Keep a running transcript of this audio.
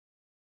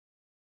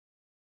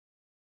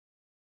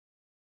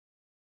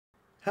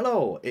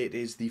Hello, it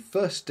is the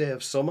first day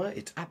of summer.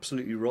 It's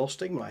absolutely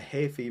roasting. My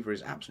hay fever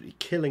is absolutely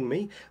killing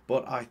me,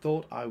 but I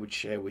thought I would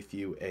share with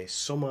you a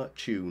summer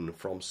tune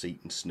from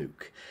Seaton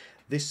Snook.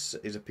 This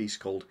is a piece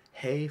called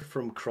Hay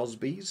from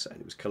Crosby's, and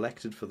it was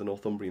collected for the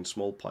Northumbrian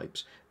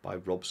Smallpipes by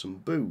Robson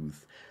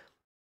Booth.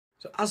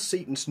 So as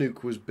Seaton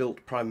Snook was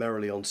built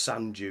primarily on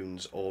sand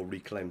dunes or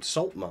reclaimed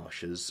salt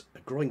marshes,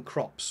 growing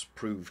crops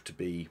proved to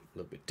be a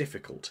little bit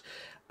difficult.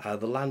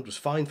 The land was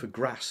fine for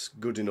grass,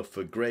 good enough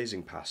for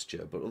grazing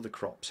pasture, but other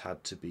crops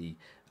had to be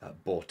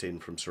bought in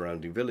from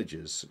surrounding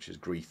villages such as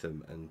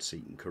Greetham and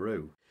Seaton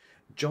Carew.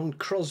 John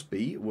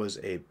Crosby was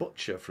a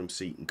butcher from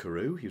Seaton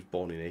Carew. He was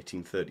born in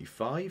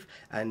 1835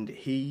 and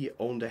he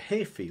owned a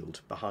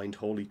hayfield behind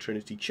Holy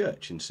Trinity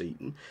Church in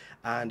Seaton,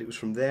 and it was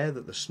from there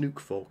that the Snook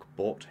folk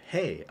bought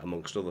hay,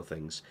 amongst other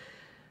things.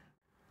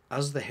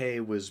 As the hay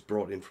was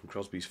brought in from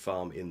Crosby's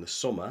farm in the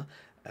summer,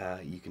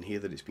 you can hear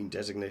that it's been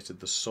designated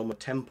the summer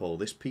tempo.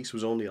 This piece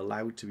was only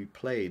allowed to be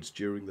played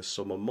during the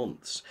summer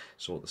months,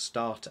 so at the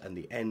start and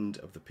the end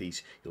of the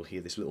piece you'll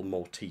hear this little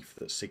motif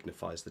that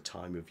signifies the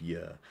time of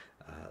year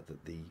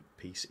that the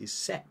piece is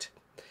set.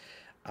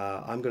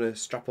 I'm going to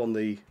strap on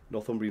the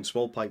Northumbrian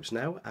Smallpipes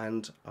now,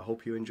 and I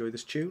hope you enjoy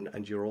this tune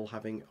and you're all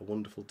having a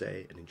wonderful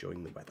day and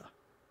enjoying the weather.